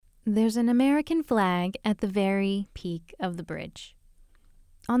There's an American flag at the very peak of the bridge.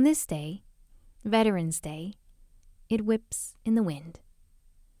 On this day, Veterans Day, it whips in the wind.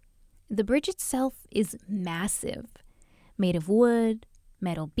 The bridge itself is massive, made of wood,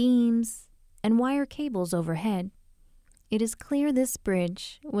 metal beams, and wire cables overhead. It is clear this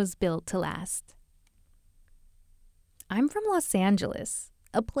bridge was built to last. I'm from Los Angeles,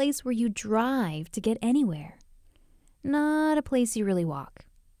 a place where you drive to get anywhere, not a place you really walk.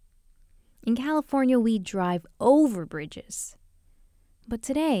 In California, we drive over bridges. But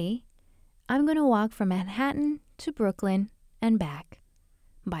today, I'm going to walk from Manhattan to Brooklyn and back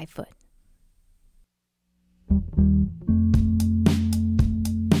by foot.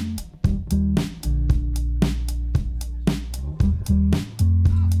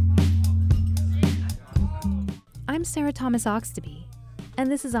 I'm Thomas Oxtoby,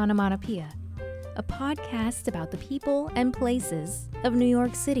 and this is Onomatopoeia, a podcast about the people and places of New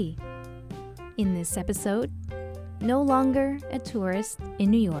York City. In this episode, no longer a tourist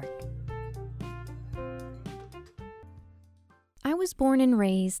in New York. I was born and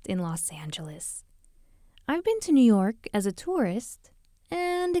raised in Los Angeles. I've been to New York as a tourist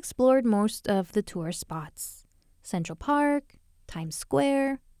and explored most of the tourist spots: Central Park, Times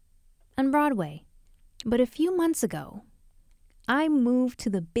Square, and Broadway. But a few months ago, I moved to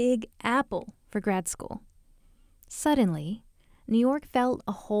the Big Apple for grad school. Suddenly, New York felt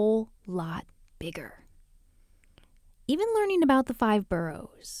a whole lot bigger. Even learning about the 5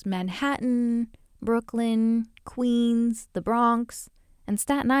 boroughs, Manhattan, Brooklyn, Queens, the Bronx, and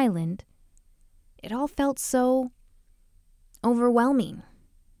Staten Island, it all felt so overwhelming.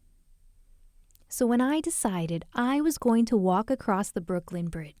 So when I decided I was going to walk across the Brooklyn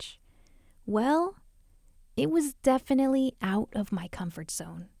Bridge, well, it was definitely out of my comfort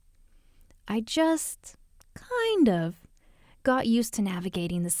zone. I just kind of got used to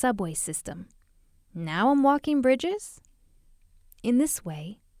navigating the subway system. Now I'm walking bridges? In this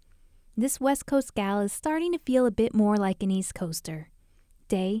way, this West Coast gal is starting to feel a bit more like an East Coaster,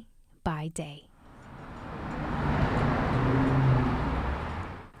 day by day.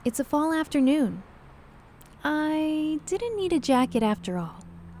 It's a fall afternoon. I didn't need a jacket after all.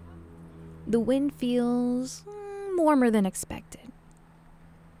 The wind feels warmer than expected.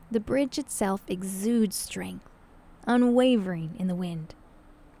 The bridge itself exudes strength, unwavering in the wind.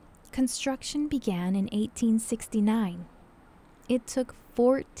 Construction began in 1869. It took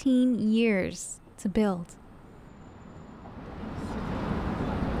 14 years to build.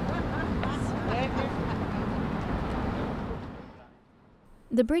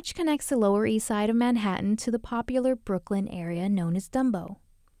 The bridge connects the Lower East Side of Manhattan to the popular Brooklyn area known as Dumbo.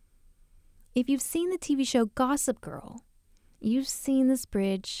 If you've seen the TV show Gossip Girl, you've seen this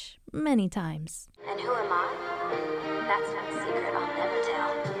bridge many times. And who am I? That's not a secret I'll never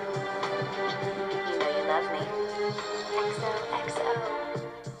tell. You know you love me. XOXO.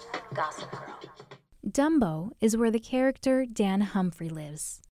 Gossip Girl. Dumbo is where the character Dan Humphrey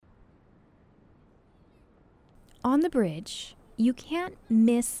lives. On the bridge, you can't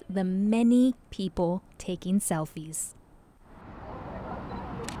miss the many people taking selfies.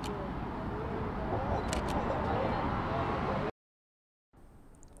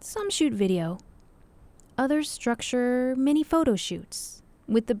 Some shoot video. Others structure mini photo shoots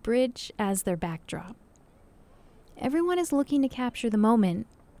with the bridge as their backdrop. Everyone is looking to capture the moment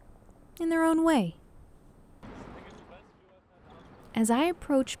in their own way. As I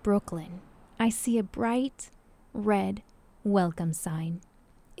approach Brooklyn, I see a bright red welcome sign.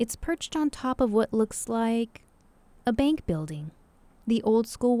 It's perched on top of what looks like a bank building, the old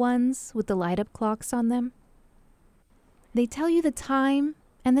school ones with the light-up clocks on them. They tell you the time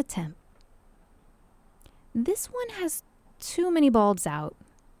and the temp. This one has too many bulbs out,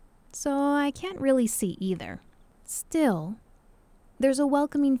 so I can't really see either. Still, there's a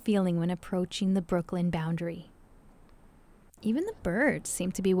welcoming feeling when approaching the Brooklyn boundary. Even the birds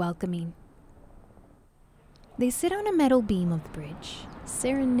seem to be welcoming. They sit on a metal beam of the bridge,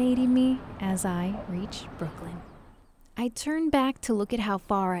 serenading me as I reach Brooklyn. I turn back to look at how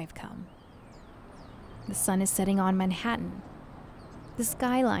far I've come. The sun is setting on Manhattan. The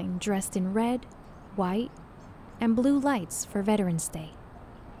skyline dressed in red, white, and blue lights for Veterans Day.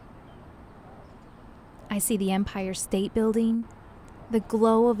 I see the Empire State Building, the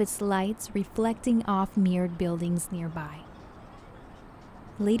glow of its lights reflecting off mirrored buildings nearby.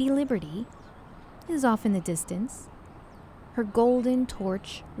 Lady Liberty is off in the distance, her golden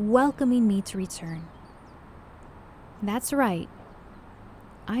torch welcoming me to return. That's right,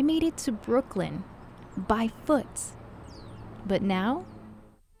 I made it to Brooklyn by foot. But now,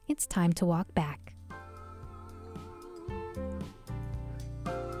 it's time to walk back.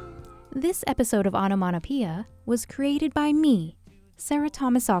 This episode of Onomatopoeia was created by me, Sarah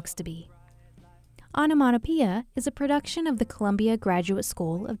Thomas Oxtoby. Onomatopoeia is a production of the Columbia Graduate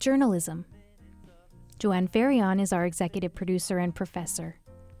School of Journalism. Joanne Ferrion is our executive producer and professor.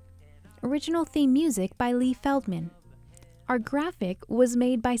 Original theme music by Lee Feldman. Our graphic was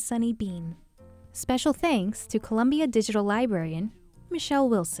made by Sunny Bean. Special thanks to Columbia Digital Librarian, Michelle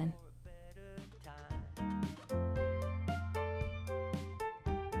Wilson.